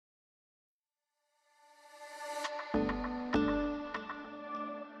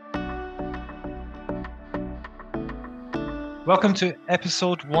Welcome to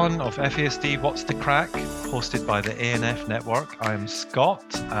episode 1 of FASD What's the Craic, hosted by the ANF Network. I'm Scott,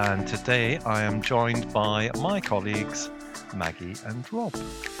 and today I am joined by my colleagues, Maggie and Rob.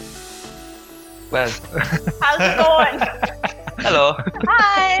 Well, how's it going? hello.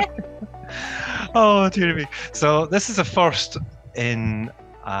 Hi. Oh, dear me. So this is a first in...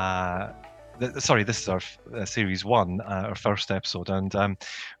 this is our series 1, our first episode, and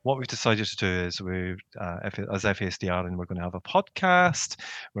what we've decided to do is as FASD Ireland, we're going to have a podcast.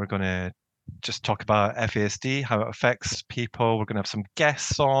 We're going to just talk about FASD, how it affects people. We're going to have some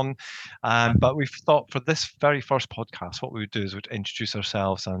guests on, but we've thought for this very first podcast, what we would do is we'd introduce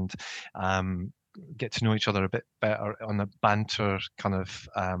ourselves and get to know each other a bit better on a banter kind of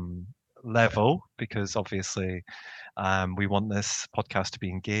level, because obviously we want this podcast to be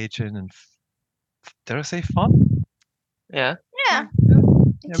engaging and dare I say fun? Yeah. Yeah.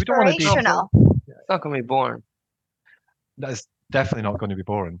 We don't want to be. It's not going to be boring. That is definitely not going to be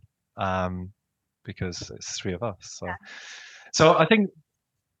boring, because it's 3 of us. So I think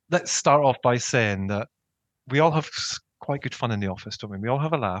let's start off by saying that we all have quite good fun in the office, don't we? We all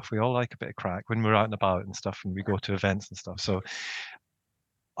have a laugh. We all like a bit of crack when we're out and about and stuff, and we go to events and stuff. So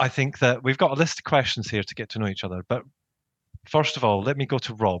I think that we've got a list of questions here to get to know each other. But first of all, let me go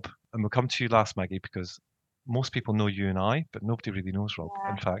to Rob, and we'll come to you last, Maggie, because most people know you and I, but nobody really knows Rob.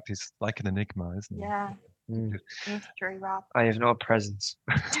 Yeah. In fact, he's like an enigma, isn't he? Yeah. Mystery Rob. I have no presence.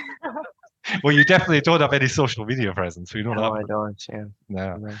 Well, you definitely don't have any social media presence. We know No, that. I don't. Yeah.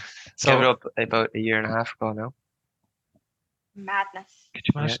 No. No. So, Gave it up about a year and a half ago now. Madness. could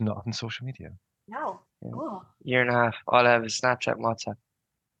you imagine not having social media? No. Yeah. Ooh. Year and a half. All I have is Snapchat and WhatsApp.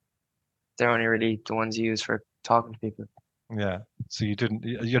 They're only really the ones you use for talking to people. Yeah. So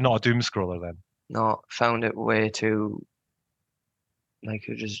you're not a doom scroller then? No, found it way too, like,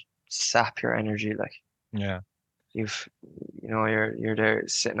 you just sap your energy. Like, Yeah. you're there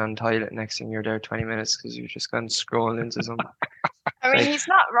sitting on the toilet, next thing you're there 20 minutes because you've just gone scrolling into something. I mean, Like- he's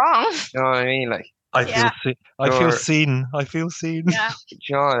not wrong. You know what I mean? Like, I Yeah. feel seen. I feel seen. Yeah.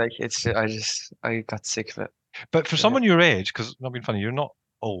 you know, like I got sick of it. But for someone your age, because not being funny, you're not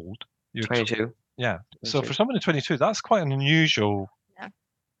old. You're 22. Yeah. So 22. for someone at 22, that's quite an unusual Yeah.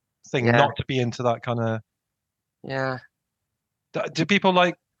 thing Yeah. not to be into that kind of. Yeah. Do people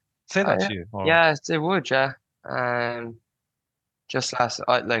say that yeah. to you? Or? Yeah, they would, yeah. Just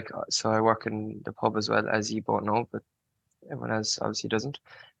so I work in the pub as well, as you both know, but everyone else obviously doesn't.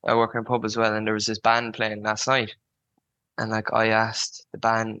 I work in a pub as well, and there was this band playing last night, and I asked the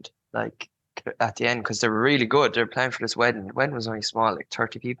band at the end, because they were really good. They were playing for this wedding. The wedding was only small, like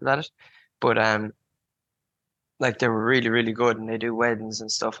 30 people at it, but they were really, really good, and they do weddings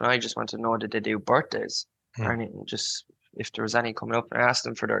and stuff. And I just wanted to know, did they do birthdays or anything? Just if there was any coming up, and I asked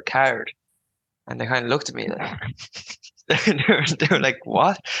them for their card, and they kind of looked at me like they were like,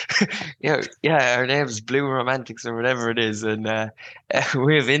 "What?" yeah, our name's Blue Romantics or whatever it is, and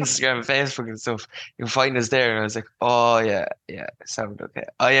we have Instagram and Facebook and stuff. You can find us there. And I was like, "Oh yeah, sound okay."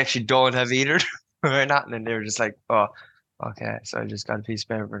 I actually don't have either or nothing, and they were just like, "Oh, okay." So I just got a piece of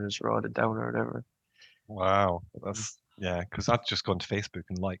paper and just wrote it down or whatever. Wow. That's because I've just gone to Facebook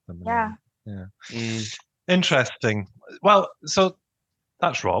and liked them. Yeah. Interesting. Well, so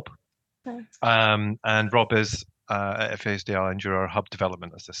that's Rob. Hmm. And Rob is at FASD and you're our hub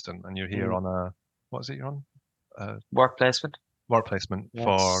development assistant, and you're here on what is it you're on? Work placement. Work placement Yeah,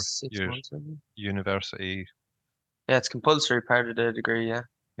 for 6 your months, maybe. university. Yeah, it's compulsory part of the degree. Yeah.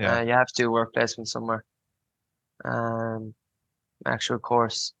 Yeah. You have to do work placement somewhere. Actual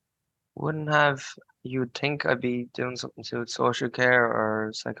course you'd think I'd be doing something to social care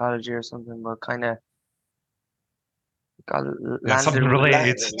or psychology or something, but kind of got landed Something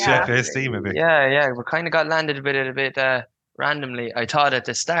related to Yeah. FASD maybe. Yeah, we kind of got landed a bit randomly. I thought at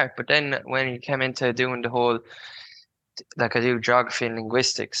the start, but then when you came into doing the whole, like, I do geography and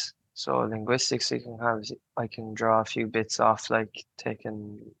linguistics. So linguistics, I can draw a few bits off, like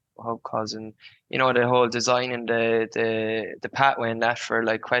taking causing, the whole design and the pathway and that for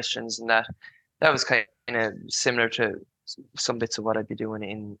like questions and that was kind of similar to some bits of what I'd be doing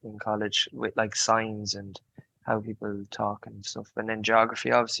in college with like signs and how people talk and stuff. And then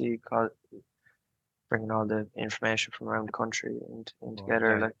geography, obviously, bringing all the information from around the country and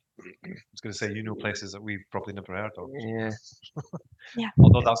together. Okay. Like, I was going to say, places that we've probably never heard of. yeah,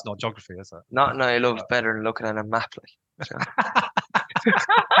 Although that's not geography, is it? nothing I love better than looking at a map.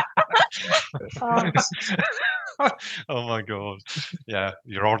 Oh my god! Yeah,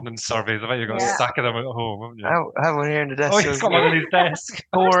 your ordnance surveys. I bet you've got a Yeah. stack of them at home, haven't you? I have one here in the desk. Oh, he's got one on his desk.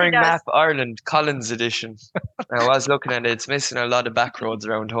 Touring He does. Map Ireland, Collins edition. I was looking at it. It's missing a lot of back roads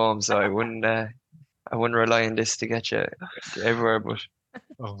around home, so I I wouldn't rely on this to get you everywhere, but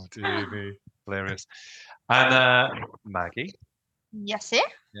Oh, dear me. Hilarious. And Maggie, Yes, sir.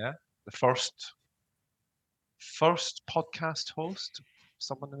 the first podcast host,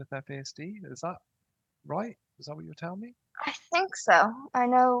 someone with FASD. Is that right? Is that what you're telling me? I think so. I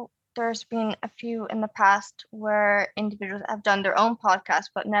know there's been a few in the past where individuals have done their own podcast,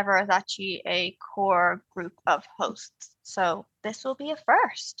 but never as actually a core group of hosts. So this will be a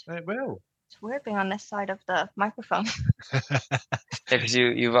first. It will. It's weird being on this side of the microphone. because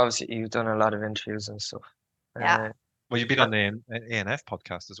you've done a lot of interviews and stuff. Yeah. Well, you've been on the ANF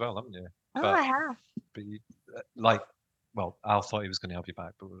podcast as well, haven't you? Oh, But- I have. But you, well, Al thought he was going to have you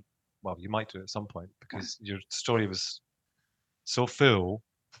back, but well, you might do it at some point because your story was so full,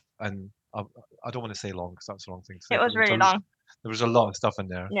 and I don't want to say long because that's the wrong thing to say. It but was really long. There was a lot of stuff in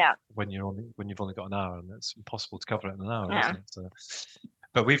there Yeah. when you've only got an hour, and it's impossible to cover it in an hour, Yeah. isn't it? So,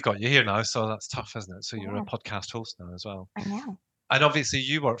 but we've got you here now, so that's tough, isn't it? So you're Yeah. a podcast host now as well, I know. and obviously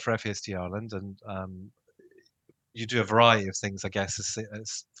you work for FASD Ireland, and you do a variety of things. I guess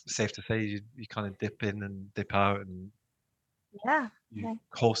it's safe to say you kind of dip in and dip out, and Yeah. you Yeah.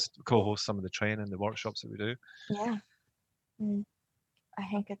 co-host some of the training, the workshops that we do. Yeah. I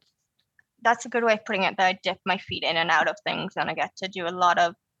think that's a good way of putting it, that I dip my feet in and out of things and I get to do a lot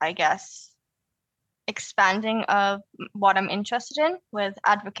of, I guess, expanding of what I'm interested in with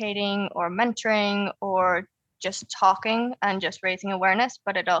advocating or mentoring or just talking and just raising awareness.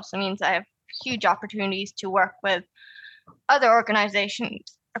 But it also means I have huge opportunities to work with other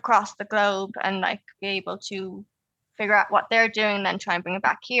organizations across the globe and like be able to figure out what they're doing, then try and bring it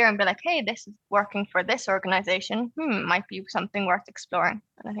back here and be like, hey, this is working for this organization. Might be something worth exploring.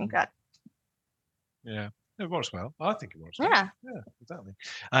 And I think that, Yeah, it works well. I think it works well. yeah, Yeah, exactly.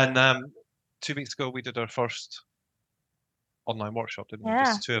 And 2 weeks ago, we did our first online workshop, didn't we? Yeah.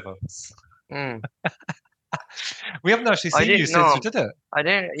 Just two of us. Mm. We haven't actually I seen you didn't since we know. did it. I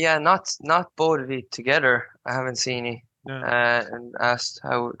didn't. Yeah, not both of you together. I haven't seen you Yeah. and asked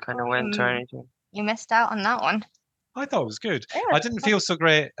how it kind of went or anything. you missed out on that one. I thought it was good. Yeah, I didn't feel so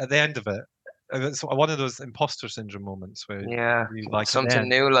great at the end of it. It was one of those imposter syndrome moments where Yeah, you like at the something end.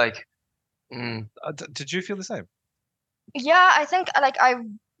 new, like. Mm. Did you feel the same? Yeah, I think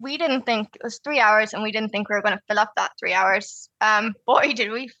we didn't think it was 3 hours and we didn't think we were going to fill up that 3 hours. Boy,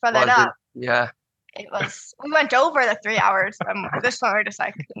 did we fill Was it up. Yeah. It was, we went over the 3 hours. This one we're just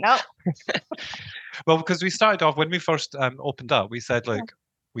like, no. Well, because we started off when we first opened up, we said, look,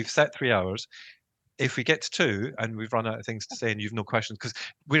 we've set 3 hours. If we get to 2 and we've run out of things to say and you've no questions, because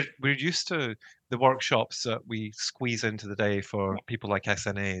we're used to the workshops that we squeeze into the day for people like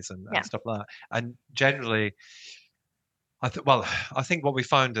SNAs and stuff like that. And generally, I think what we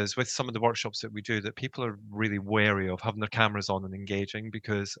found is with some of the workshops that we do that people are really wary of having their cameras on and engaging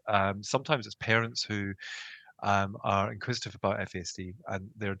because sometimes it's parents who are inquisitive about FASD and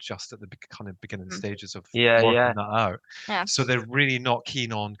they're just at the kind of beginning stages of working that out. Yeah. So they're really not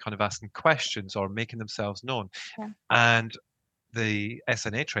keen on kind of asking questions or making themselves known. Yeah. And the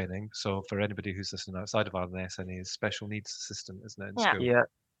SNA training, so for anybody who's listening outside of Ireland, the SNA is special needs assistant, isn't it, in school?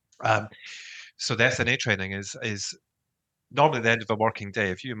 Yeah. So the SNA training is normally at the end of a working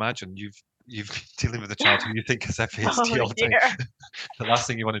day. If you imagine you've dealing with a child who you think is FASD all the time, the last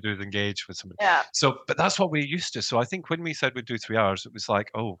thing you want to do is engage with somebody. Yeah. So, but that's what we're used to. So I think when we said we'd do 3 hours, it was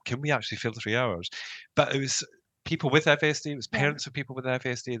like, oh, can we actually fill 3 hours? But it was people with FASD, it was parents of people with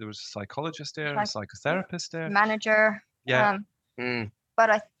FASD, there was a psychologist there, a psychotherapist there. Manager. Yeah. But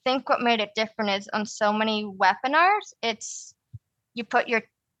I think what made it different is on so many webinars, it's you put your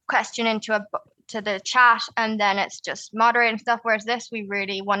question into the chat and then it's just moderating stuff. Whereas this, we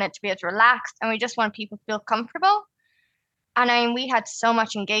really want it to be as relaxed and we just want people to feel comfortable. And I mean, we had so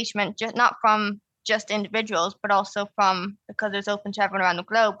much engagement, just not from just individuals, but also from, because it's open to everyone around the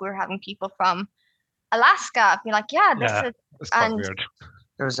globe. We were having people from Alaska be like, this is, it's quite weird.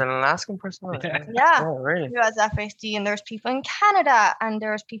 There was an Alaskan person on it. Yeah. Oh, really? Who has FASD, and there's people in Canada and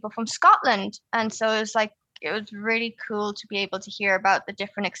there's people from Scotland. And so it was really cool to be able to hear about the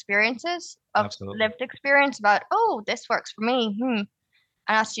different experiences of lived experience about, oh, this works for me. And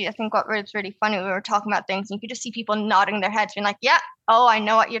actually, I think what was really funny, we were talking about things and you could just see people nodding their heads being like, yeah, oh, I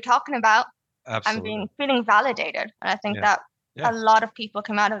know what you're talking about. Absolutely. And feeling validated. And I think that a lot of people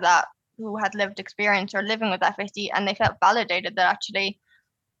came out of that who had lived experience or living with FASD and they felt validated that actually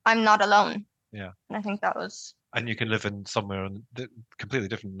I'm not alone. Yeah. And I think that was... And you can live in somewhere completely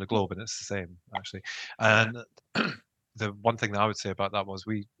different in the globe, and it's the same, actually. And the one thing that I would say about that was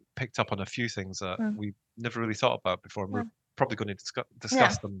we picked up on a few things that we never really thought about before. We're probably going to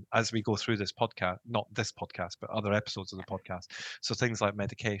discuss them as we go through this podcast, not this podcast, but other episodes of the podcast. So things like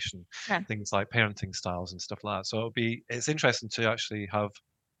medication, things like parenting styles and stuff like that. So it's interesting to actually have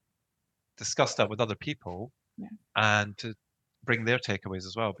discussed that with other people and to bring their takeaways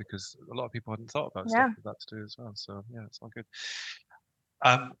as well, because a lot of people hadn't thought about stuff like that to do as well. So yeah, it's all good.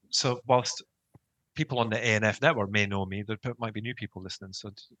 So whilst people on the ANF network may know me, there might be new people listening.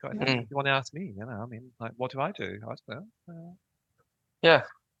 So you want to ask me? I mean, like, what do I do? I don't know. Yeah.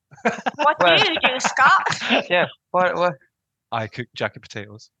 What do you do, Scott? Yeah. What? I cook jacket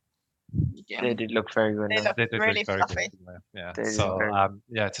potatoes. They did look very good. They look really fluffy. Good. Yeah. So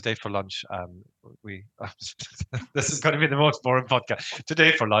today for lunch, we this is going to be the most boring podcast.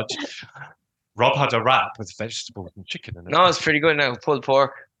 Today for lunch, Rob had a wrap with vegetables and chicken in it. No, it's pretty good now. Pulled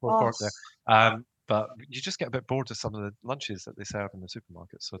pork. Pork there. But you just get a bit bored of some of the lunches that they serve in the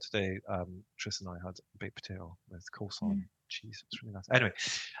supermarket. So today, Tris and I had a baked potato with coleslaw and cheese. It's really nice. Anyway,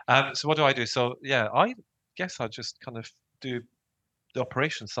 so what do I do? So yeah, I guess I just kind of do the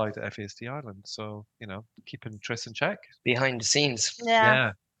operations side at FASD Ireland. So, keeping Tris in check. Behind the scenes.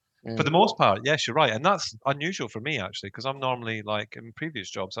 Yeah. For the most part, yes, you're right. And that's unusual for me, actually, because I'm normally, like, in previous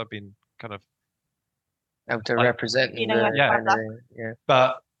jobs, I've been kind of out there representing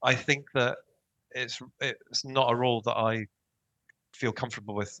But I think that it's not a role that I feel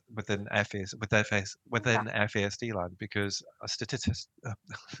comfortable with within FASD land, because a statistist, I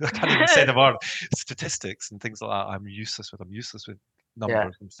can't even say the word, statistics and things like that, I'm useless with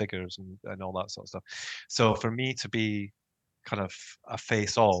numbers and figures and all that sort of stuff. So for me to be kind of a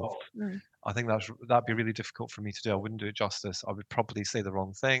face of, I think that'd be really difficult for me to do. I wouldn't do it justice. I would probably say the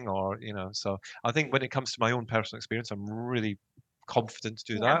wrong thing, or so I think when it comes to my own personal experience, I'm really confident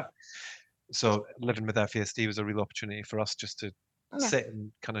to do that. So living with FASD was a real opportunity for us just to sit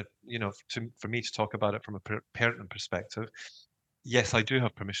and kind of, for me to talk about it from a parenting perspective. Yes, I do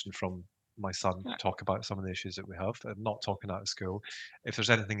have permission from my son to talk about some of the issues that we have. I'm not talking out of school. If there's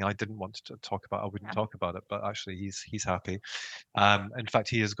anything I didn't want to talk about, I wouldn't talk about it. But actually, he's happy. In fact,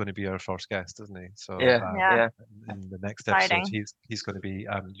 he is going to be our first guest, isn't he? So in the next episode, he's going to be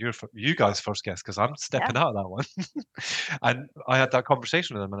you guys' first guest, because I'm stepping out of that one. And I had that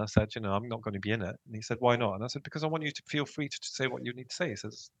conversation with him, and I said, I'm not going to be in it. And he said, why not? And I said, because I want you to feel free to say what you need to say. He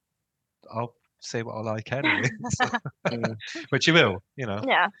says, I'll say what I like anyway. But you will,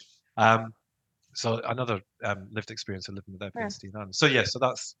 Yeah. So another lived experience of living with FASD land. So so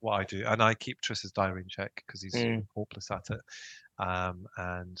that's what I do, and I keep Tris's diary in check because he's hopeless at it,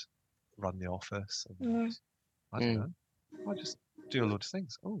 and run the office. And I don't know. I just do a load of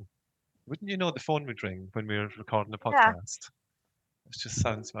things. Oh, wouldn't you know the phone would ring when we were recording a podcast? It just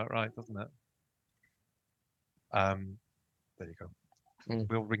sounds about right, doesn't it? There you go.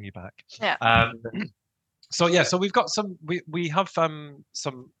 We'll ring you back. Yeah. So we've got we have some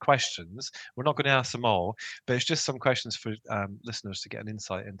questions. We're not going to ask them all, but it's just some questions for listeners to get an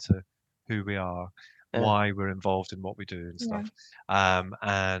insight into who we are, why we're involved in what we do and stuff.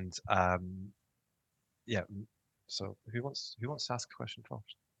 So who wants to ask a question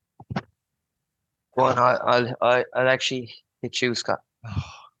first? Go on, I'll actually hit you, Scott.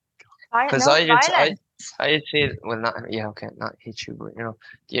 Because I feel not hit you, but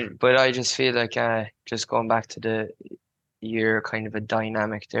but I just feel like just going back to you're kind of a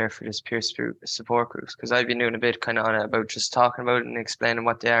dynamic there for this peer support groups, because I've been doing a bit kind of on it about just talking about it and explaining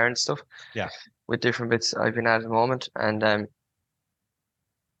what they are and stuff. Yeah. With different bits I've been at the moment, and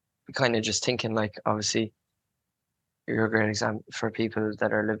kind of just thinking, like, obviously you're a great example for people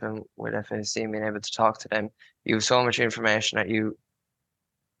that are living with FASD and being able to talk to them. You have so much information that you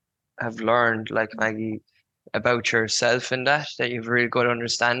have learned, like Maggie, about yourself and that you've really good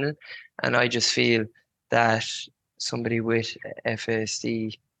understanding. And I just feel that somebody with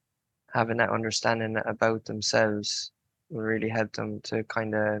FASD having that understanding about themselves will really help them to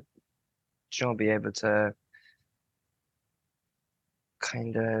kind of, be able to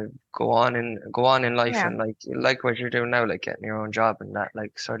kind of go on in life, and like what you're doing now, like getting your own job and that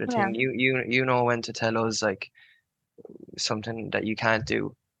like sort of thing. You know when to tell us like something that you can't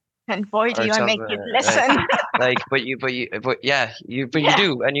do. And boy, do I make you listen. But you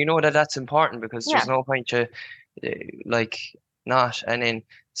do, and you know that's important, because there's no point to not. And then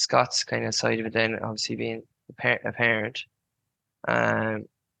Scott's kind of side of it, then obviously being a parent,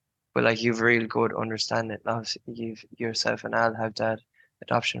 but like you've real good understanding. Obviously, you've yourself and Al have that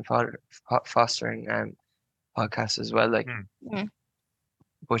adoption fostering podcast as well. Like,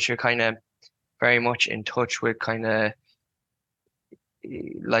 but you're kind of very much in touch with kind of.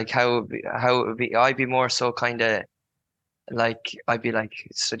 Like how it would be, I'd be more so kind of like I'd be like,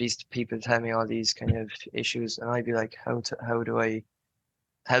 so these people tell me all these kind of issues, and I'd be like, how do I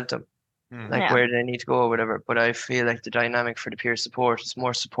help them? Like, Yeah. where do they need to go or whatever? But I feel like the dynamic for the peer support is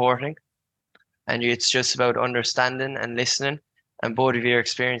more supporting, and it's just about understanding and listening. And both of your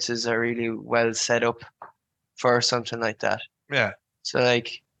experiences are really well set up for something like that. Yeah. So,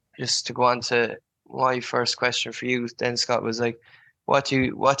 like, just to go on to my first question for you, then Scott, was like, what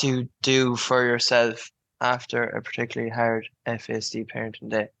do you do for yourself after a particularly hard FASD parenting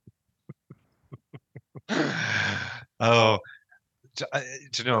day? Oh, do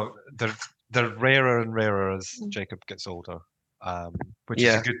you know, they're rarer and rarer as Jacob gets older, which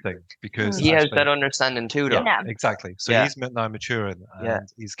is a Yeah. good thing because He has actually, that understanding too, though. Yeah. exactly. So Yeah. he's now maturing, Yeah. and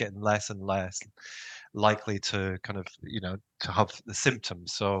he's getting less and less likely to kind of, to have the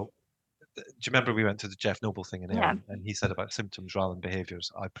symptoms. So do you remember we went to the Jeff Noble thing in Yeah. Erin, and he said about symptoms rather than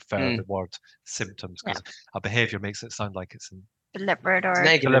behaviors? I prefer Mm. the word symptoms Yeah. because a behavior makes it sound like it's Deliberate or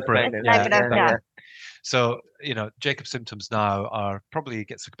Negative, deliberate. kind of. Yeah, negative. exactly. Yeah. So, Jacob's symptoms now are probably he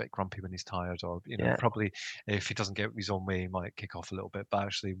gets a bit grumpy when he's tired, or, Yeah. probably if he doesn't get his own way, he might kick off a little bit. But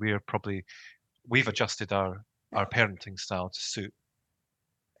actually, we've adjusted our parenting style to suit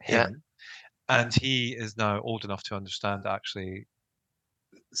Yeah. him. And he is now old enough to understand actually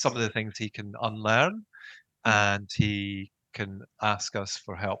some of the things he can unlearn, and he can ask us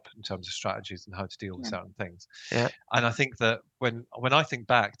for help in terms of strategies and how to deal with Yeah. certain things. Yeah. And I think that when I think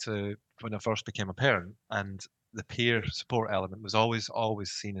back to when I first became a parent, and the peer support element was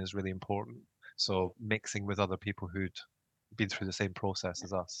always seen as really important. So mixing with other people who'd been through the same process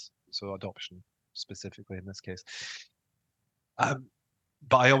as us, so adoption specifically in this case.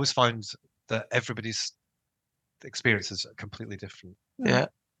 But I always found that everybody's experiences are completely different. Yeah.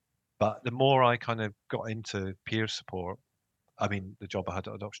 But the more I kind of got into peer support, I mean, the job I had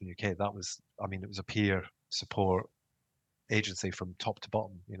at Adoption UK, that was, I mean, it was a peer support agency from top to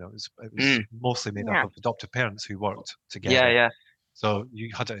bottom. It was mostly made up Yeah. of adoptive parents who worked Yeah. together. Yeah. So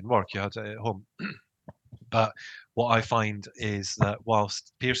you had it in work, you had it at home. But what I find is that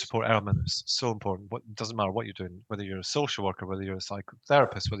whilst peer support element is so important, it doesn't matter what you're doing, whether you're a social worker, whether you're a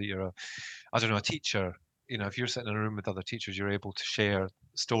psychotherapist, whether you're a teacher. If you're sitting in a room with other teachers, you're able to share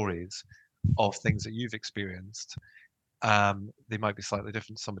stories of things that you've experienced. They might be slightly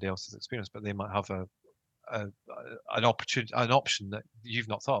different to somebody else's experience, but they might have an option that you've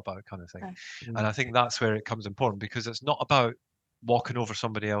not thought about, kind of thing. Okay. And I think that's where it comes important, because it's not about walking over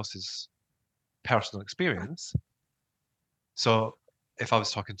somebody else's personal experience. So if I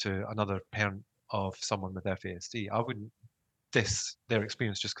was talking to another parent of someone with FASD, I wouldn't diss their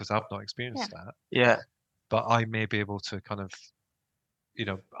experience just because I've not experienced that. Yeah. But I may be able to kind of,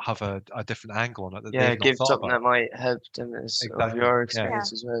 have a different angle on it that Yeah. they've not Give thought something about. that might help them of Exactly. your Yeah.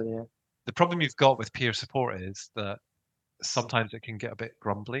 experience as well. Yeah. The problem you've got with peer support is that sometimes it can get a bit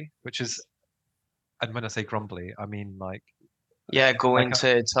grumbly, and when I say grumbly, I mean like Yeah. Go Like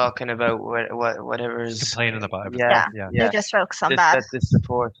into talking about whatever's complaining about everything. Yeah. Yeah. They Yeah. just focus on Just bad. that the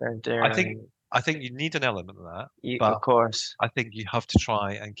support aren't there. I think you need an element of that, Of but course. I think you have to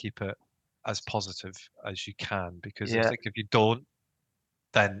try and keep it as positive as you can, because I Yeah. think if you don't,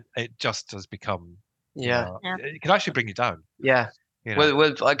 then it just does become, Yeah. Yeah. it can actually bring you down. Yeah. You know?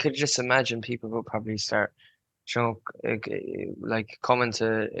 Well, I could just imagine people will probably start, like coming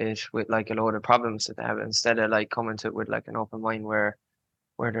to it with like a load of problems that they have, instead of like coming to it with like an open mind where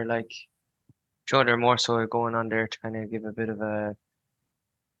they're like, they're more so going on there to kind of give a bit of a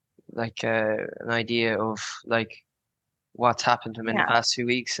like an idea of like what's happened to them in the Yeah. past 2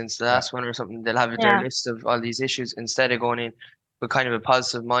 weeks since the last one or something. They'll have Yeah. their list of all these issues instead of going in with kind of a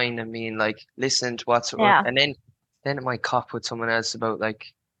positive mind and being like listening to what's Yeah. and then it might cop with someone else about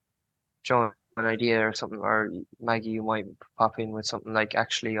like showing an idea or something, or Maggie, you might pop in with something like,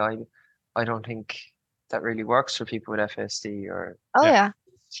 actually, I don't think that really works for people with FSD, or Oh Yeah.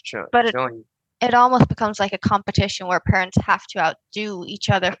 yeah. But showing. it almost becomes like a competition where parents have to outdo each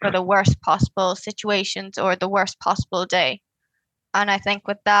other for the worst possible situations or the worst possible day. And I think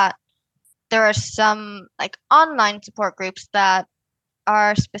with that, there are some like online support groups that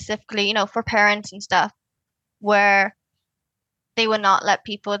are specifically, for parents and stuff, where they would not let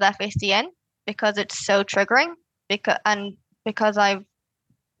people with FASD in because it's so triggering. Because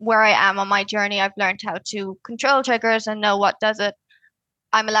where I am on my journey, I've learned how to control triggers and know what does it.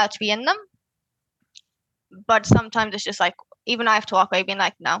 I'm allowed to be in them. But sometimes it's just like, even I have to walk away being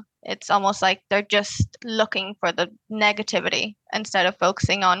like, no, it's almost like they're just looking for the negativity instead of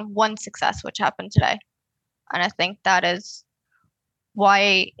focusing on one success, which happened today. And I think that is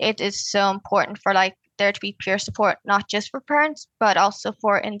why it is so important for like there to be peer support, not just for parents, but also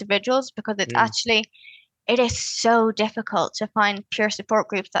for individuals, because it's actually, it is so difficult to find peer support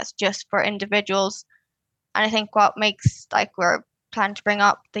groups that's just for individuals. And I think what makes, like, we're planning to bring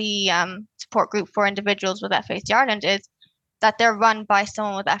up the support group for individuals with FASD Ireland is that they're run by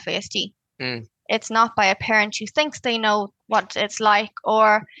someone with FASD. Mm. It's not by a parent who thinks they know what it's like,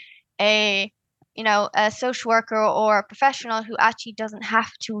 or a a social worker or a professional who actually doesn't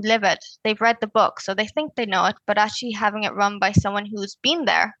have to live it. They've read the book, so they think they know it, but actually having it run by someone who's been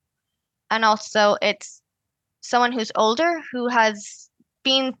there. And also it's someone who's older who has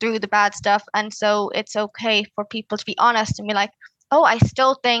been through the bad stuff, and so it's okay for people to be honest and be like, oh, I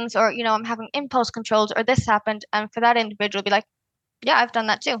stole things, or I'm having impulse controls, or this happened, and for that individual be like, yeah, I've done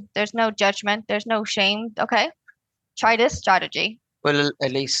that too. There's no judgment, there's no shame. Okay, try this strategy. Well,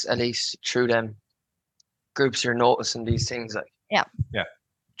 at least through them groups, you're noticing these things, like, Yeah. Yeah,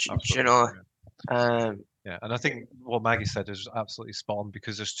 you absolutely. know. Yeah. Yeah, and I think what Maggie said is absolutely spot on,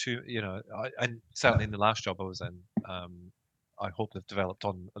 because there's two, and certainly in the last job I was in, I hope they've developed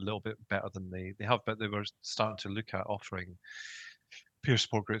on a little bit better than they have, but they were starting to look at offering peer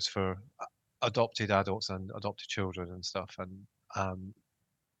support groups for adopted adults and adopted children and stuff, and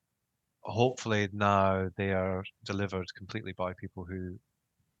hopefully now they are delivered completely by people who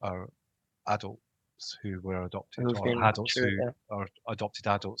are adults who were adopted, Who've or been adults through it, who yeah. are adopted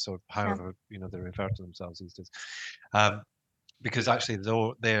adults, or however they refer to themselves these days. Because actually,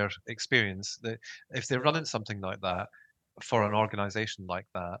 though their experience, if they're running something like that for an organization like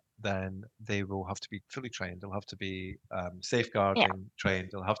that, then they will have to be fully trained. They'll have to be safeguarding trained.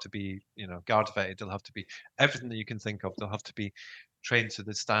 They'll have to be, guard vetted. They'll have to be everything that you can think of. They'll have to be trained to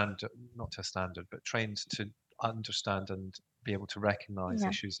the standard, not to a standard, but trained to understand and be able to recognize Yeah.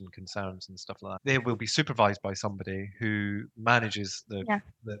 issues and concerns and stuff like that. They will be supervised by somebody who manages the kind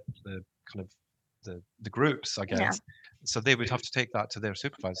of the groups, I guess. Yeah. So they would have to take that to their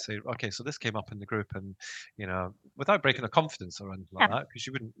supervisor, say, okay, so this came up in the group, and without breaking a confidence or anything like that, because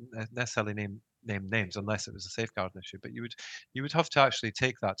you wouldn't necessarily name names unless it was a safeguarding issue, but you would have to actually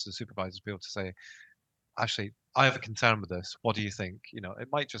take that to the supervisor to be able to say, actually, I have a concern with this. What do you think? It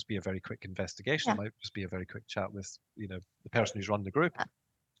might just be a very quick investigation. It might just be a very quick chat with, the person who's run the group,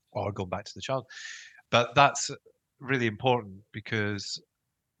 or going back to the child. But that's really important, because,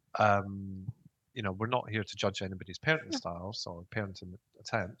 we're not here to judge anybody's parenting styles or parenting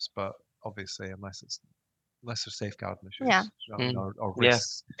attempts, but obviously, unless there's safeguarding issues, or Yeah.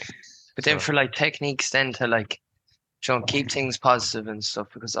 risks. But then for like techniques then to like keep things positive and stuff,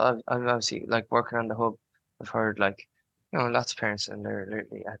 because I've obviously, like, working on the hub, I've heard, like, lots of parents, and they're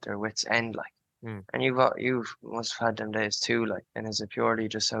literally at their wits' end, like, and you must have had them days too, like, and is it purely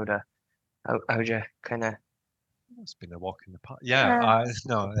just how'd you kind of? It's been a walk in the park. Yeah,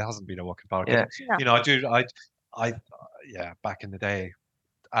 no, it hasn't been a walk in the park. Yeah. And, yeah, back in the day,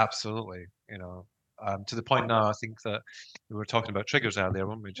 absolutely. To the point now, I think that we were talking about triggers earlier,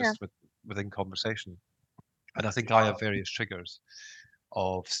 weren't we? Just within conversation, and I think I have various triggers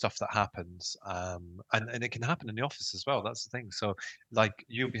of stuff that happens, and it can happen in the office as well. That's the thing. So, like,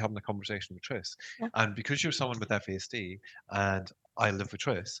 you'll be having a conversation with Tris, and because you're someone with FASD, and I live with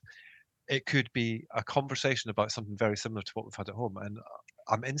Tris, it could be a conversation about something very similar to what we've had at home, and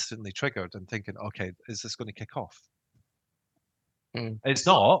I'm instantly triggered and thinking, okay, is this going to kick off? It's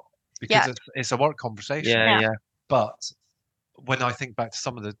not, because it's a work conversation. Yeah. But when I think back to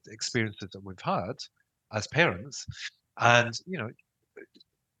some of the experiences that we've had as parents, and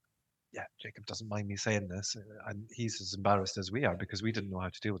Jacob doesn't mind me saying this, and he's as embarrassed as we are, because we didn't know how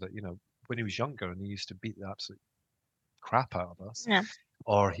to deal with it. When he was younger, and he used to beat the absolute crap out of us,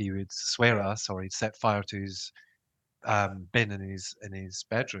 or he would swear at us, or he'd set fire to his bin in his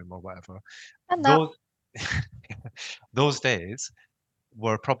bedroom or whatever. Those days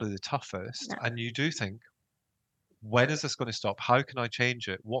were probably the toughest, and you do think, when is this going to stop? How can I change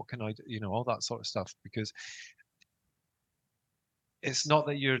it? What can I do? All that sort of stuff, because it's not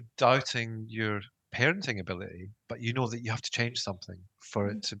that you're doubting your parenting ability, but you know that you have to change something for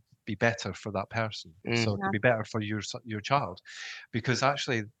it to be better for that person. So to be better for your child, because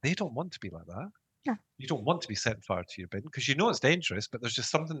actually they don't want to be like that. You don't want to be setting fire to your bin, because it's dangerous, but there's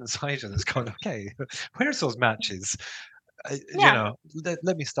just something inside you that's going, okay, where's those matches?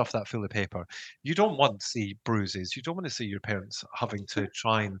 Let me stuff that full of paper. You don't want to see bruises. You don't want to see your parents having to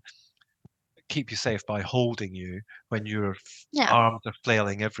try and keep you safe by holding you when your arms are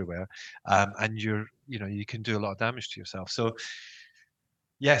flailing everywhere, and you can do a lot of damage to yourself. So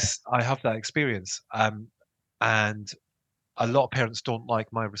yes, I have that experience, and a lot of parents don't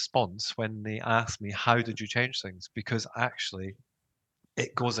like my response when they ask me, how did you change things? Because actually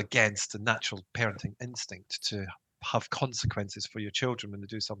it goes against the natural parenting instinct to have consequences for your children when they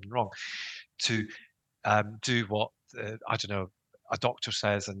do something wrong, to do what I don't know a doctor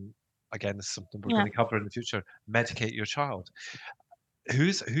says, and again, this is something we're Yeah. going to cover in the future. Medicate your child. Who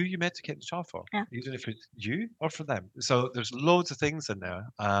you medicate the child for? Yeah. Even if it's you or for them. So there's loads of things in there,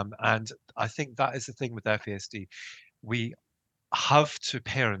 and I think that is the thing with FASD. We have to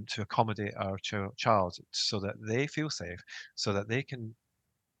parent to accommodate our child so that they feel safe, so that they can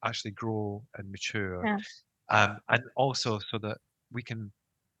actually grow and mature, Yeah. and also so that we can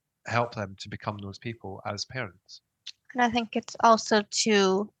help them to become those people as parents. And I think it's also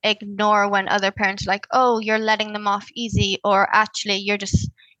to ignore when other parents are like, oh, you're letting them off easy, or actually you're just,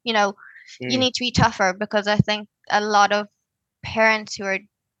 you know, you need to be tougher, because I think a lot of parents who are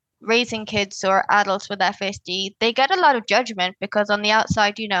raising kids or adults with FASD, they get a lot of judgment because on the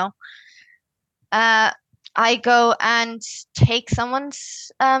outside, I go and take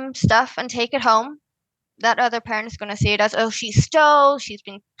someone's stuff and take it home. That other parent is going to see it as, oh, she stole, she's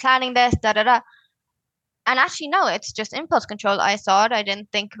been planning this, da da da. And actually, no, it's just impulse control. I saw it, I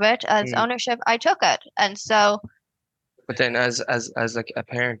didn't think of it as ownership, I took it. And so. But then, as like a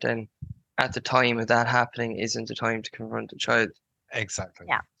parent, then at the time of that happening isn't the time to confront the child. Exactly.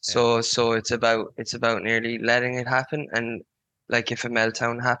 Yeah. So it's about nearly letting it happen, and like if a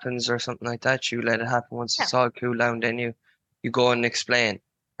meltdown happens or something like that, you let it happen. Once it's all cooled down, then you go and explain,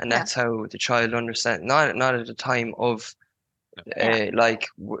 and that's how the child understands. Not at the time of like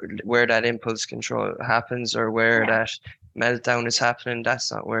where that impulse control happens or where that meltdown is happening.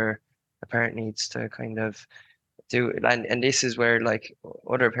 That's not where a parent needs to kind of do it. And this is where like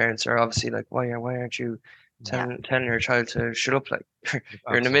other parents are obviously like, why aren't you telling your child to shut up? Like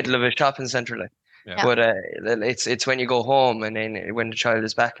you're in the middle of a shopping center, like. Yeah. But it's when you go home and then when the child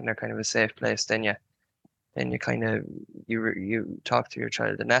is back in their kind of a safe place, then you kind of you talk to your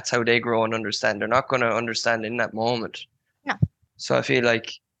child, and that's how they grow and understand. They're not going to understand in that moment. No. So I feel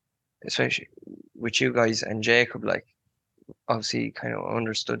like, especially with you guys and Jacob, like obviously kind of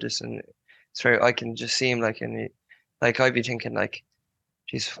understood this, and it's very. I can just see him like like I'd be thinking like,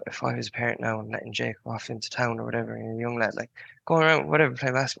 geez, if I was a parent now and letting Jacob off into town or whatever, and a young lad like going around whatever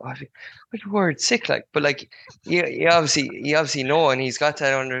playing basketball, I'd be worried sick. Like, but like you obviously know, and he's got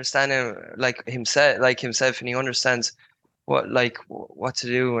that understanding like himself, and he understands what to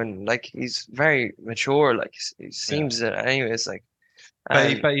do, and like he's very mature. Like he seems it anyways. Like.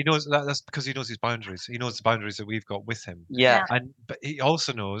 But he knows that's because he knows his boundaries. He knows the boundaries that we've got with him. Yeah. But he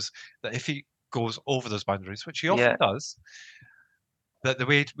also knows that if he goes over those boundaries, which he often does, that the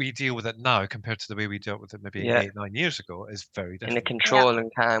way we deal with it now compared to the way we dealt with it maybe 8-9 years ago is very different. In a control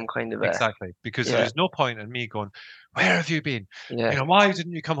and calm kind of exactly, because there is no point in me going, where have you been? Yeah. Why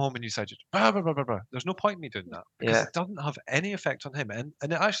didn't you come home when you said it? Blah, blah, blah, blah, blah. There's no point in me doing that because it doesn't have any effect on him, and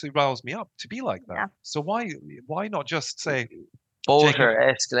it actually riles me up to be like that. So why not just say, both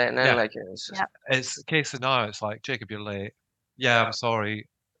are escalating and like it's the case of now, it's like, Jacob, you're late. Yeah, I'm sorry.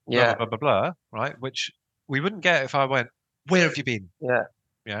 Blah, blah, blah, blah, blah, right? Which we wouldn't get if I went, where have you been?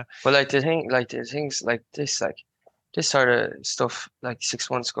 Yeah. Well, like the things like this sort of stuff, like 6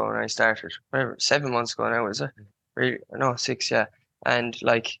 months ago when I started, whatever, 7 months ago now, is it? Really? No, 6, and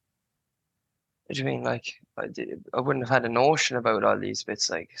like, what do you mean? Like, I wouldn't have had a notion about all these bits,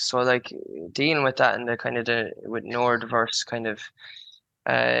 like, so like dealing with that and the kind of with neurodiverse kind of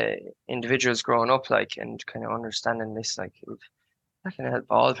individuals growing up, like, and kind of understanding this, like, that can help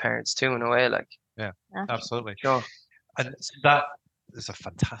all parents too in a way, like. Yeah, absolutely. Sure. And that is a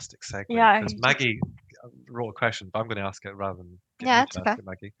fantastic segue. Yeah. Because Maggie wrote a question, but I'm going to ask it rather than it's ask it,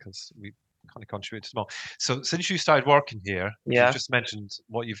 Maggie, because we kind of contributed small. So since you started working here, you've just mentioned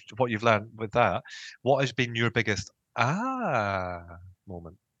what you've learned with that. What has been your biggest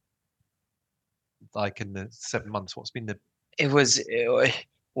moment? Like in the 7 months, what's been the? I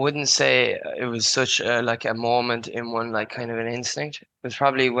wouldn't say it was such like a moment in one, like kind of an instinct. It was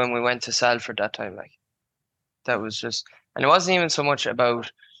probably when we went to Salford that time, like that was just, and it wasn't even so much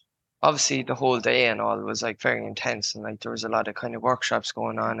about, obviously the whole day and all was like very intense, and like there was a lot of kind of workshops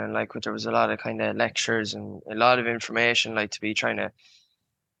going on, and like there was a lot of kind of lectures and a lot of information like to be trying to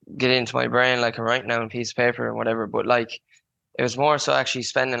get into my brain, like I'm writing down a piece of paper and whatever. But like it was more so actually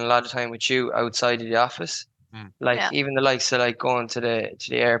spending a lot of time with you outside of the office. Like even the likes of like going to the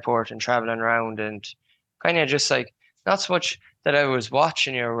airport and traveling around, and kind of just like not so much that I was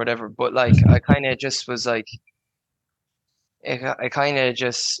watching you or whatever, but like I kind of just was like, I kind of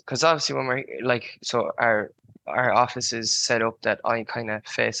just, because obviously when we're like, so our office is set up that I kind of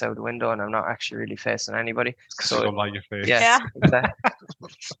face out the window and I'm not actually really facing anybody. So you don't like your face. Yeah. Exactly.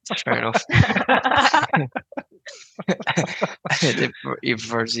 Fair enough. You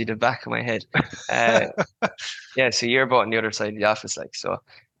prefer to see the back of my head. So you're both on the other side of the office, like, so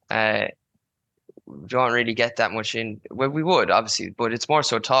don't really get that much in. Well, we would obviously, but it's more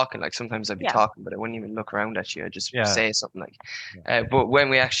so talking. Like sometimes I'd be Yeah. talking, but I wouldn't even look around at you. I'd just Yeah. say something like. But when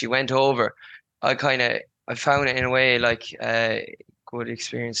we actually went over, I found it in a way like good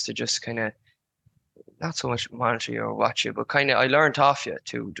experience to just kind of not so much monitor you or watch you, but kind of I learned off you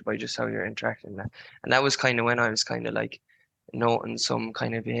too by just how you're interacting. And that was kind of when I was kind of like noting some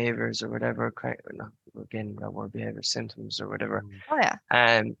kind of behaviors or whatever. Again, that word behavior symptoms or whatever. Oh yeah.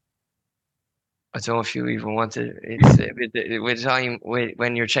 I don't know if you even wanted it's with time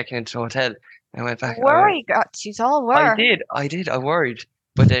when you're checking into the hotel. I went back. Worry guts. You all were. I did. I worried,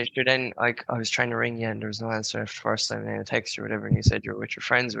 but then I was trying to ring you and there was no answer after the first time. And I text you or whatever, and you said you were with your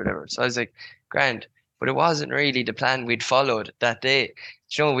friends or whatever. So I was like, grand. But it wasn't really the plan we'd followed that day.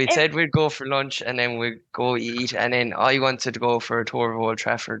 You know, we'd said we'd go for lunch and then we'd go eat, and then I wanted to go for a tour of Old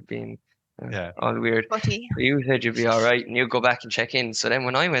Trafford, being all weird. Buddy. So you said you'd be all right, and you'd go back and check in. So then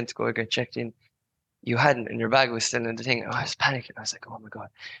when I went to go get checked in, you hadn't, and your bag was still in the thing. I was panicking. I was like, oh my God.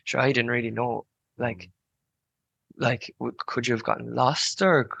 Sure, I didn't really know. Could you have gotten lost,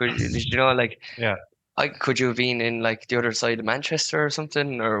 or could you have been in like the other side of Manchester or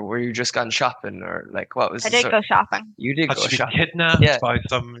something, or were you just gone shopping, or like what was? I did go shopping. You did go shopping. Kidnapped by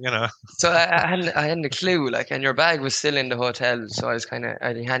some, So I hadn't a clue, like, and your bag was still in the hotel, so I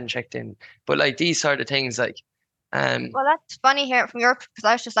hadn't checked in. But like these sort of things, like, Well, that's funny here from Europe because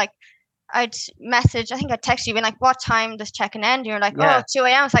I was just like, I'd message. I think I'd text you, being like, "What time does check-in end?" And you're like, "Oh, 2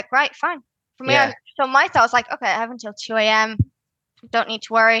 a.m." I was like, "Right, fine." For me, so my thought was like, "Okay, I have until 2 a.m. Don't need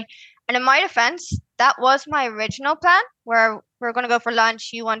to worry." And in my defense, that was my original plan, where we're going to go for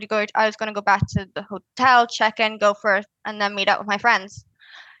lunch. You wanted to go. I was going to go back to the hotel, check in, go for it, and then meet up with my friends.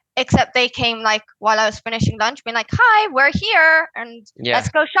 Except they came like while I was finishing lunch, being like, "Hi, we're here, and let's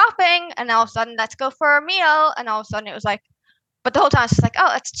go shopping." And all of a sudden, let's go for a meal. And all of a sudden, it was like. But the whole time, it's just like,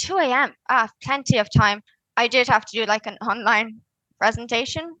 oh, it's 2 a.m. Plenty of time. I did have to do like an online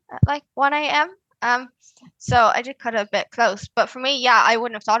presentation at like 1 a.m. So I did cut it a bit close. But for me, yeah, I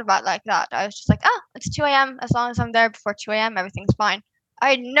wouldn't have thought about it like that. I was just like, oh, it's 2 a.m. As long as I'm there before 2 a.m., everything's fine.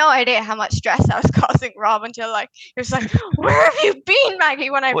 I had no idea how much stress I was causing Rob until like he was like, "Where have you been, Maggie?"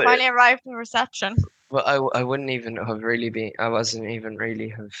 When I finally arrived in reception. Well, I wouldn't even have really been. I wasn't even really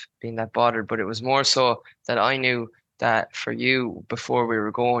have been that bothered. But it was more so that I knew that for you, before we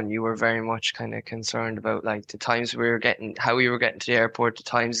were going, you were very much kind of concerned about like the times we were getting, how we were getting to the airport, the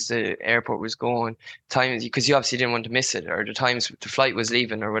times the airport was going, times because you obviously didn't want to miss it, or the times the flight was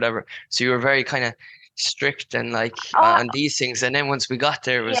leaving or whatever. So you were very kind of strict and like on these things. And then once we got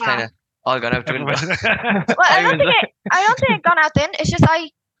there, it was kind of all gone out the window. Well, I don't think it gone out the window. It's just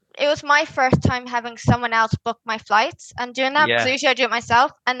it was my first time having someone else book my flights and doing that. So usually I do it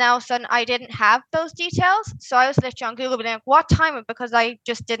myself, and now all of a sudden I didn't have those details. So I was literally on Google being like, what time? Because I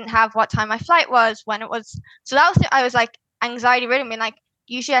just didn't have what time my flight was, when it was. So that was I was like anxiety ridden, being like,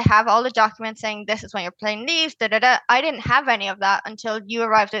 usually I have all the documents saying this is when your plane leaves, da da da. I didn't have any of that until you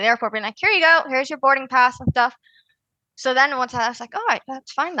arrived at the airport being like, here you go, here's your boarding pass and stuff. So then once I was like, all right,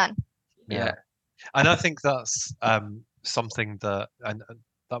 that's fine then. Yeah. And I think that's something that, and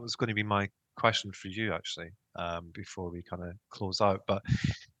that was going to be my question for you actually, before we kind of close out. But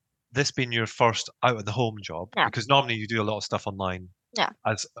this being your first out of the home job, because normally you do a lot of stuff online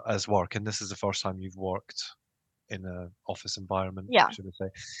as work, and this is the first time you've worked in an office environment, should I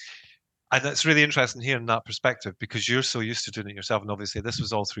say. And it's really interesting hearing that perspective, because you're so used to doing it yourself, and obviously this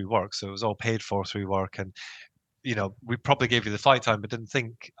was all through work, so it was all paid for through work. And we probably gave you the flight time, but didn't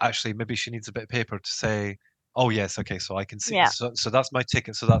think actually maybe she needs a bit of paper to say, oh yes, okay, so I can see, so that's my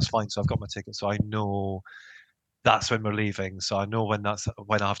ticket, so that's fine, so I've got my ticket, so I know that's when we're leaving, so I know when I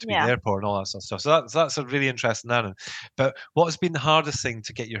have to be at the airport and all that sort of stuff. So that's a really interesting element. But what has been the hardest thing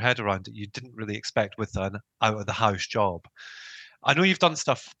to get your head around that you didn't really expect with an out of the house job? I know you've done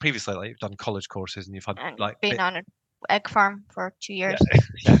stuff previously, like you've done college courses and you've had been on an egg farm for 2 years.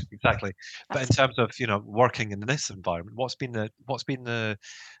 Yeah, exactly. But in terms of working in this environment, what's been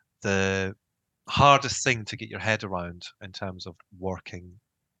the hardest thing to get your head around in terms of working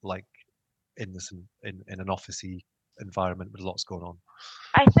like in an officey environment with lots going on?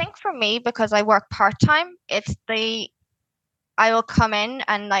 I think for me, because I work part-time, I will come in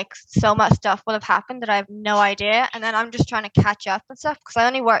and like so much stuff will have happened that I have no idea, and then I'm just trying to catch up and stuff because I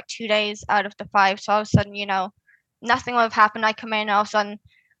only work 2 days out of the 5. So all of a sudden, nothing will have happened. I come in, all of a sudden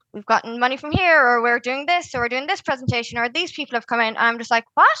we've gotten money from here, or we're doing this, or we're doing this presentation, or these people have come in, and I'm just like,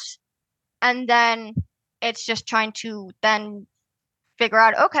 what? And then it's just trying to then figure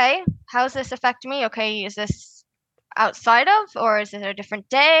out, okay, how's this affecting me? Okay, is this outside of, or is it a different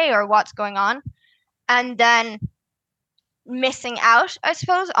day, or what's going on? And then missing out, I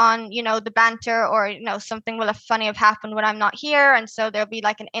suppose, on, the banter, or, something will have funny have happened when I'm not here. And so there'll be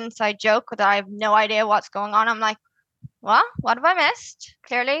like an inside joke that I have no idea what's going on. I'm like, well, what have I missed?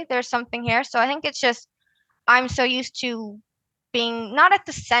 Clearly there's something here. So I think it's just, I'm so used to being not at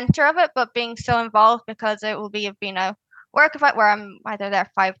the center of it, but being so involved, because it will be of being a work event where I'm either there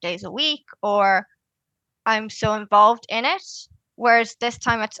 5 days a week, or I'm so involved in it. Whereas this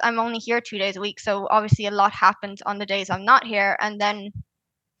time I'm only here 2 days a week, so obviously a lot happens on the days I'm not here, and then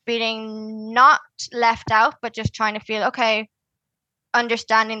feeling not left out, but just trying to feel okay,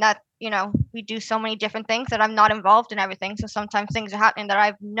 understanding that we do so many different things that I'm not involved in everything. So sometimes things are happening that I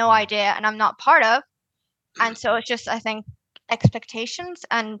have no idea and I'm not part of, and so it's just, I think, expectations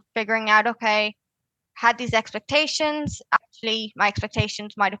and figuring out, okay, had these expectations, actually my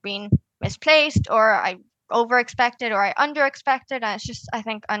expectations might have been misplaced, or I over expected, or I under expected. And it's just, I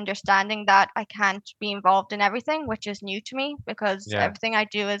think, understanding that I can't be involved in everything, which is new to me, because Yeah. everything I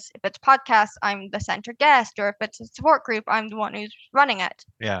do is, if it's podcasts, I'm the center guest, or if it's a support group, I'm the one who's running it.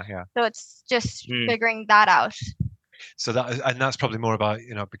 Yeah. So it's just figuring that out. So that's probably more about,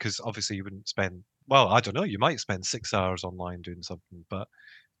 because obviously you wouldn't spend, well, I don't know, you might spend 6 hours online doing something, but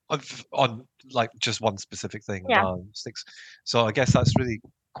on like just one specific thing, Yeah. rather than 6. So I guess that's really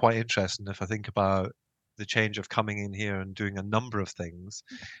quite interesting if I think about the change of coming in here and doing a number of things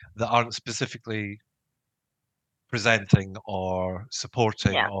that aren't specifically presenting or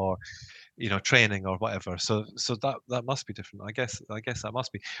supporting Yeah. or training or whatever. So that must be different. I guess that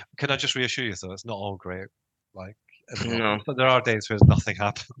must be. Can I just reassure you though, it's not all great. Like No. so there are days where nothing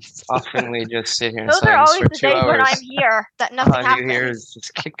happens. Often we just sit here in Those are silence always for the 2 days when hours. I'm here that nothing All happens. you hear is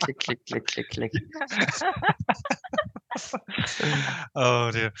just click, click, click, click, click, click.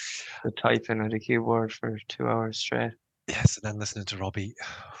 Oh dear. The typing of the keyboard for 2 hours straight. Yes, and then listening to Rob eat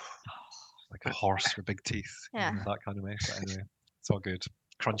like a horse with big teeth. Yeah. That kind of way. But anyway, it's all good.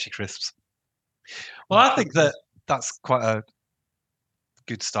 Crunchy crisps. Well, I think that's quite a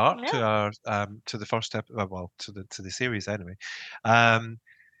good start to our to the first step. Well, to the series anyway.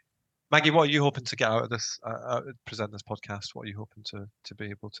 Maggie, what are you hoping to get out of this? Present this podcast. What are you hoping to be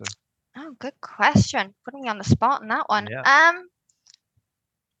able to? Oh, good question. Putting me on the spot on that one. Yeah.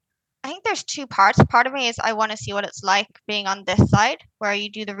 I think there's two parts. Part of me is I want to see what it's like being on this side, where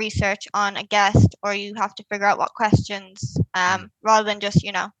you do the research on a guest, or you have to figure out what questions, rather than just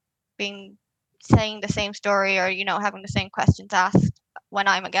saying the same story, or having the same questions asked when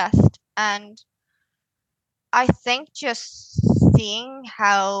I'm a guest. And I think just seeing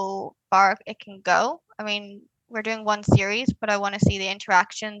how far it can go. I mean, we're doing one series, but I want to see the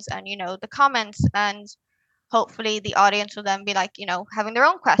interactions and the comments, and hopefully the audience will then be like, having their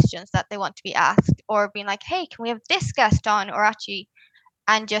own questions that they want to be asked, or being like, hey, can we have this guest on, or actually,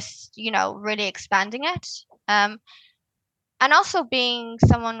 and just really expanding it. And also being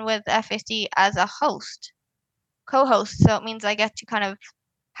someone with FASD as a co-host, so it means I get to kind of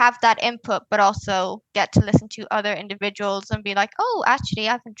have that input, but also get to listen to other individuals and be like, oh, actually,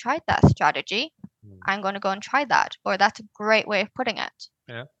 I haven't tried that strategy. I'm going to go and try that. Or that's a great way of putting it.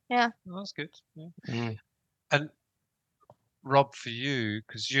 Yeah. Yeah. Oh, that's good. Yeah. And Rob, for you,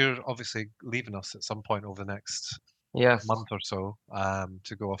 because you're obviously leaving us at some point over the next month or so,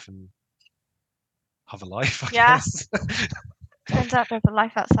 to go off and have a life, I guess. Turns out there's a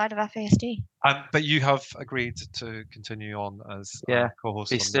life outside of FASD. But you have agreed to continue on as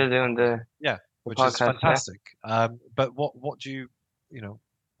co-host. He's still doing the which podcast, is fantastic. But what do you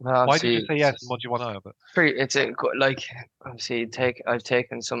well, why did you say yes, and what do you want out of it? It's like obviously I've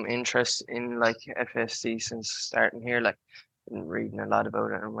taken some interest in like FSD since starting here, like been reading a lot about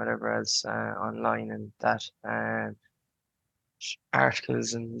it and whatever else online and that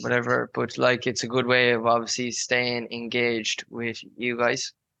articles and whatever. But like it's a good way of obviously staying engaged with you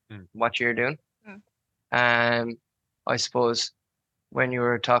guys, what you're doing. I suppose when you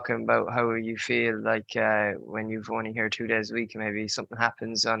were talking about how you feel like when you've only here 2 days a week, maybe something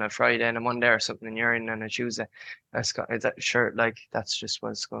happens on a Friday and a Monday, or something and you're in on a Tuesday. Is that sure? Like that's just what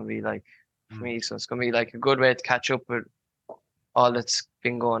it's going to be like for me. So it's going to be like a good way to catch up with all that's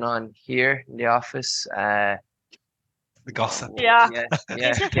been going on here in the office. The gossip. Yeah.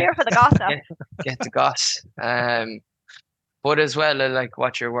 It's just here for the gossip. Get the goss. But as well, like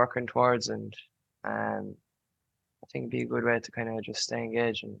what you're working towards, and I think it'd be a good way to kind of just stay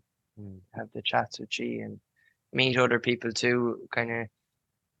engaged and have the chats with you and meet other people too, kind of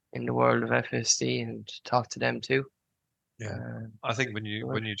in the world of FSD, and talk to them too. Yeah, I think when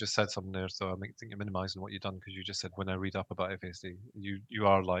you just said something there, so I think you're minimizing what you've done, because you just said when I read up about FSD, you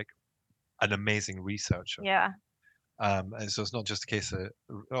are like an amazing researcher. Yeah. And so it's not just a case of,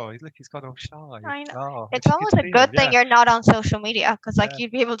 oh, look, he's gone all shy. I know. Oh, It's you almost can a see good him, thing yeah. you're not on social media, because like Yeah.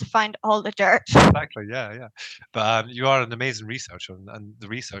 you'd be able to find all the dirt. Exactly, yeah. But you are an amazing researcher, and the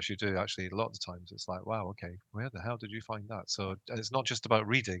research you do actually a lot of the times it's like, wow, okay, where the hell did you find that? So it's not just about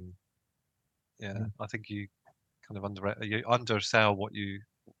reading. Yeah, I think you kind of undersell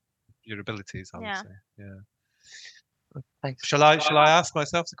your abilities, I would Yeah. say. Yeah. Thanks. Shall I ask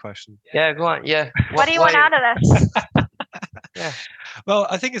myself the question? Yeah, go on. Yeah. What do you want out of this? Yeah. Well,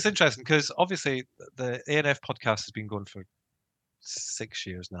 I think it's interesting because obviously the ANF podcast has been going for 6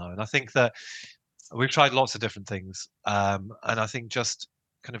 years now, and I think that we've tried lots of different things, and I think just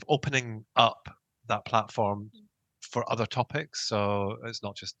kind of opening up that platform for other topics. So it's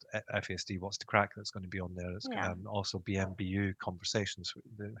not just FASD, what's the crack that's going to be on there. It's Yeah. also BMBU conversations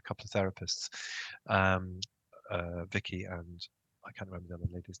with a couple of therapists, um, Vicky and I can't remember the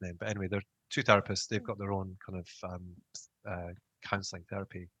other lady's name, but anyway, they're two therapists. They've got their own kind of counseling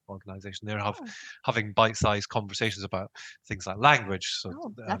therapy organization. They're having bite-sized conversations about things like language. So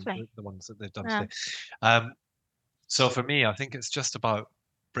the ones that they've done today. So for me, I think it's just about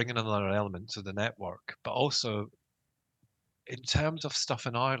bringing another element to the network, but also in terms of stuff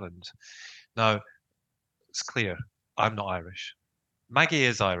in Ireland. Now, it's clear I'm not Irish. Maggie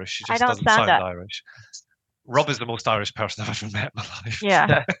is Irish. She I just don't doesn't sound sound it. Irish. Rob is the most Irish person I've ever met in my life.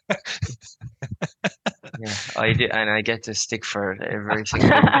 Yeah. Yeah, I do, and I get to stick for it every single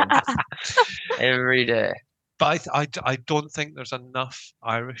day. Every day. But I don't think there's enough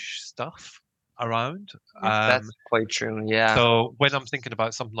Irish stuff around. That's quite true. Yeah. So when I'm thinking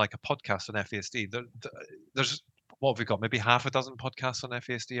about something like a podcast on FASD, there's what have we got? Maybe half a dozen podcasts on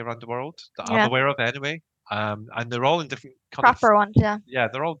FASD around the world that I'm aware of anyway. And they're all in different kind of proper ones, yeah. Yeah,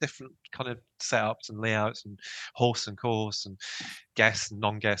 they're all different kind of setups and layouts and hosts and co-hosts and guests and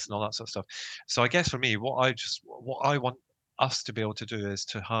non-guests and all that sort of stuff. So I guess for me, what I want us to be able to do is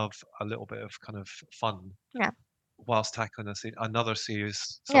to have a little bit of kind of fun. Yeah. Whilst tackling another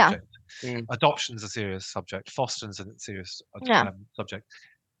serious subject. Mm. Adoption's a serious subject. Fostering's a serious subject.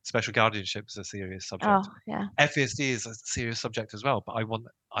 Special guardianship is a serious subject. Oh, yeah. FASD is a serious subject as well. But I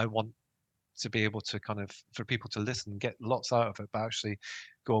want to be able to kind of for people to listen, get lots out of it, but actually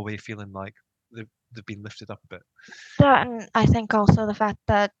go away feeling like they've been lifted up a bit. That, and I think also the fact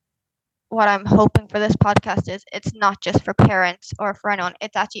that what I'm hoping for this podcast is it's not just for parents or for anyone.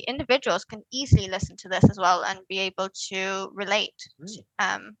 It's actually individuals can easily listen to this as well and be able to relate.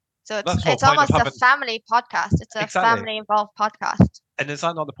 So it's almost a family podcast. It's a family involved podcast. And is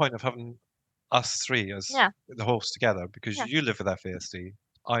that not the point of having us three as the hosts together? Because you live with FASD,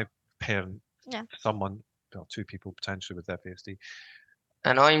 I parent someone, well, two people potentially with FASD.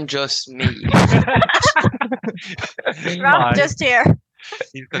 And I'm just me. Rob's just here.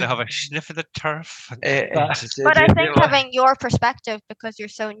 He's going to have a sniff of the turf. But I think having your perspective, because you're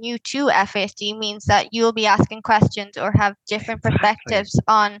so new to FASD, means that you'll be asking questions or have different perspectives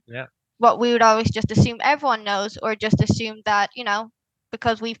on what we would always just assume everyone knows, or just assume that, you know,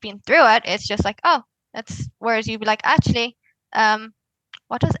 because we've been through it, it's just like, oh, that's, whereas you'd be like, actually,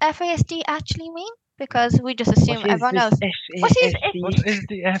 what does FASD actually mean? Because we just assume everyone knows. What is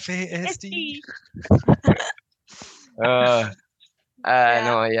the FASD?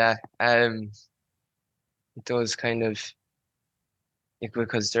 No, yeah. It does kind of,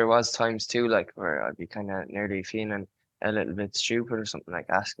 because there was times too, like where I'd be kind of nearly feeling a little bit stupid or something, like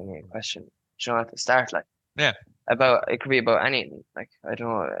asking me a question, you know, at the start, like it could be about anything, like I don't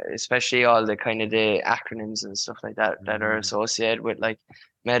know, especially all the kind of the acronyms and stuff like that that are associated with like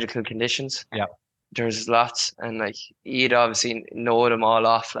medical conditions. Yeah, there's lots, and like you'd obviously know them all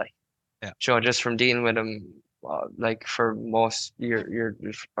off, like you know, just from dealing with them. Like for most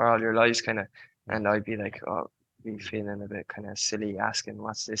for all your lives kind of, and I'd be like, oh, be feeling a bit kind of silly asking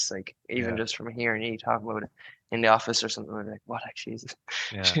what's this, like even just from hearing you talk about it in the office or something, I'd be like, what actually is it?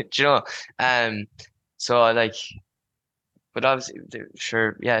 Do you know? So like, but obviously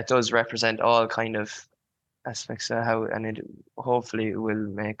sure, it does represent all kind of aspects of how, and it hopefully will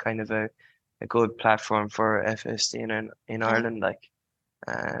make kind of a good platform for FSD in Ireland, like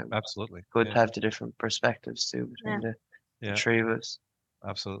absolutely good to have the different perspectives too between the three of us.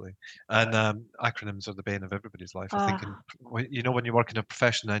 Absolutely. And acronyms are the bane of everybody's life. I think, you know, when you work in a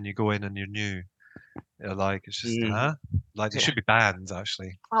profession and you go in and you're new, like it's just like there should be bans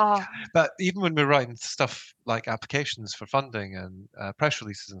actually. But even when we're writing stuff like applications for funding and press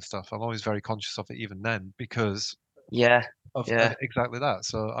releases and stuff, I'm always very conscious of it even then, because of exactly that.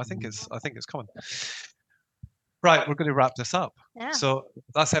 So I think it's common. Right, we're going to wrap this up. So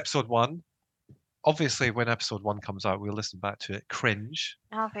that's episode 1. Obviously, when episode 1 comes out, we'll listen back to it. Cringe.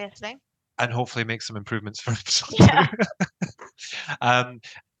 Obviously. and hopefully make some improvements for episode Yeah. 2.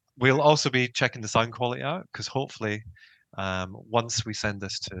 We'll also be checking the sound quality out, because hopefully, once we send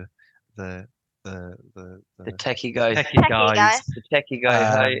this to the The techie guy. techie guys The techie guy.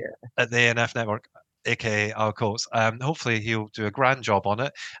 um, Hi. at the ANF network, aka our coach. Hopefully he'll do a grand job on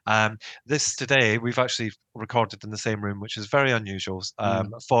it. This today we've actually recorded in the same room, which is very unusual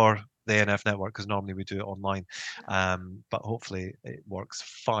for the ANF network, because normally we do it online. But hopefully it works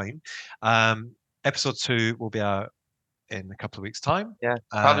fine. Episode 2 will be out in a couple of weeks' time. Yeah,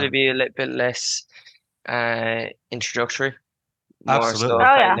 probably be a little bit less introductory. More Absolutely. so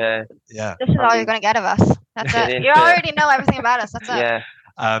Oh, yeah. kinda, Yeah. This is all you're going to get of us. That's Get it. into You it. already know everything about us. That's it. yeah,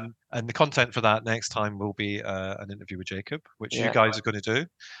 And the content for that next time will be an interview with Jacob, which you Yeah. guys are going to do.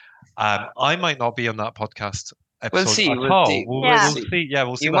 I might not be on that podcast episode We'll see. at We'll all. see. We'll, Yeah. we'll see. Yeah,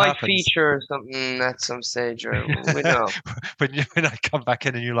 we'll see You what might happens. feature something at some stage, or we know. when I come back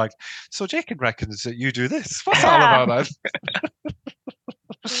in and you're like, so Jacob reckons that you do this. What's that all about, man?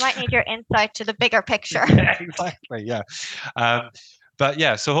 You might need your insight to the bigger picture. Yeah, exactly. Yeah. But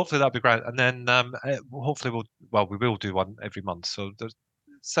yeah, so hopefully that'll be great. And then hopefully we will do one every month. So there's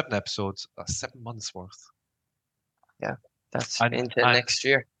 7 episodes, 7 months worth. That's And- into and- next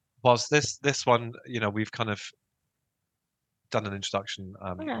year. Was this one, we've kind of done an introduction.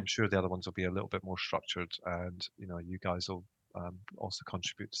 Yeah. I'm sure the other ones will be a little bit more structured, and you guys will also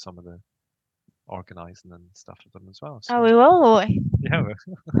contribute to some of the organizing and stuff of them as well. So, Oh, we will. yeah.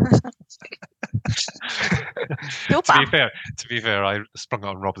 Super. To be fair, I sprung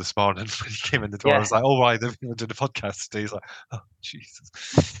on Rob this morning when he came in the door. I Yeah. was like, "Oh, right, they're doing the podcast today." He's like, "Oh,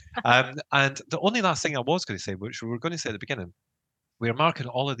 Jesus." And the only last thing I was going to say, which we were going to say at the beginning, we are marking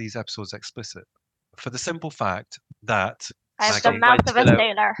all of these episodes explicit for the simple fact that I have Maggie the mouth of a might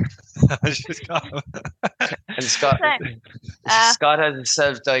sailor. she's got- And Scott, Uh, Scott has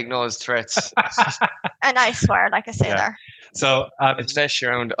self-diagnosed threats, And I swear like a sailor. so especially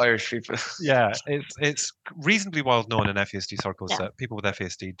around Irish people. yeah, it's reasonably well known in FASD circles Yeah. that people with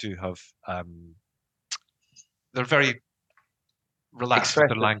FASD do have they're very relaxed with their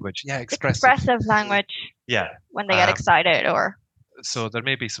Expressive. language. Yeah, expressive. Expressive language Yeah. when they get Um, excited or So there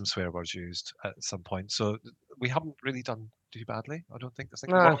may be some swear words used at some point. So we haven't really done too badly. I don't think. I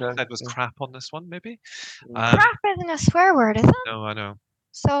think No, what okay. we said was Yeah. crap on this one, maybe. Mm. crap isn't a swear word, is it? No, I know.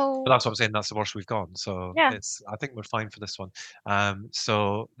 So But that's what I'm saying. That's the worst we've gone. So Yeah. I think we're fine for this one.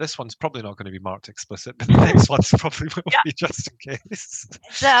 So this one's probably not going to be marked explicit, but the next one's probably will Yeah. be just in case.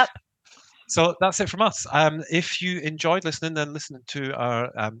 it's up. So that's it from us. If you enjoyed listening, then listen to our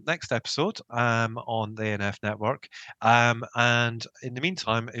next episode on the ANF network. And in the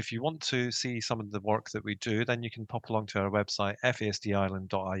meantime, if you want to see some of the work that we do, then you can pop along to our website,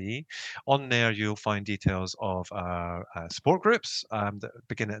 fasdireland.ie. On there, you'll find details of our support groups that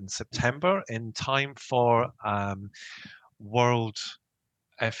begin in September in time for World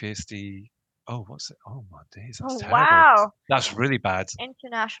FASD. Oh, what's it? Oh my days, that's Oh, terrible. wow. That's really bad.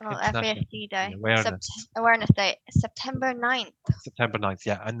 International International FASD Day. awareness. Awareness Day. September 9th. September 9th,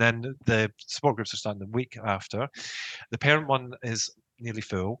 yeah. And then the support groups are starting the week after. The parent one is nearly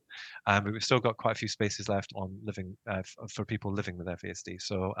full, but we've still got quite a few spaces left on living for people living with FASD.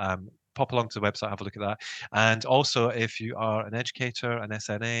 So pop along to the website, have a look at that. And also, if you are an educator, an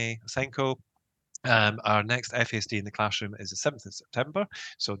SNA, a SENCO, our next FASD in the classroom is the 7th of September,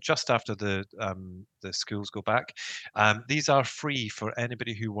 so just after the schools go back. These are free for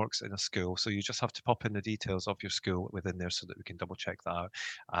anybody who works in a school, so you just have to pop in the details of your school within there so that we can double check that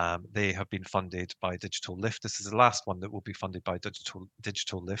out. They have been funded by Digital Lift. This is the last one that will be funded by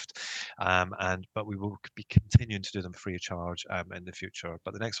Digital Lift, but we will be continuing to do them free of charge in the future.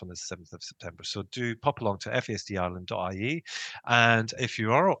 But the next one is the 7th of September, so do pop along to fasdireland.ie, and if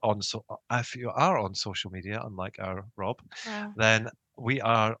you are on social media, unlike our Rob, Yeah. then we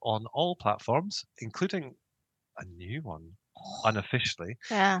are on all platforms, including a new one unofficially.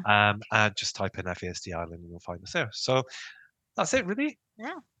 Yeah. And just type in FASD Ireland and you'll find us there. So that's it, really.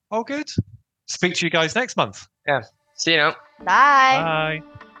 Yeah. All good. Speak to you guys next month. See you now. Bye.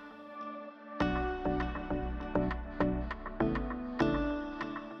 Bye.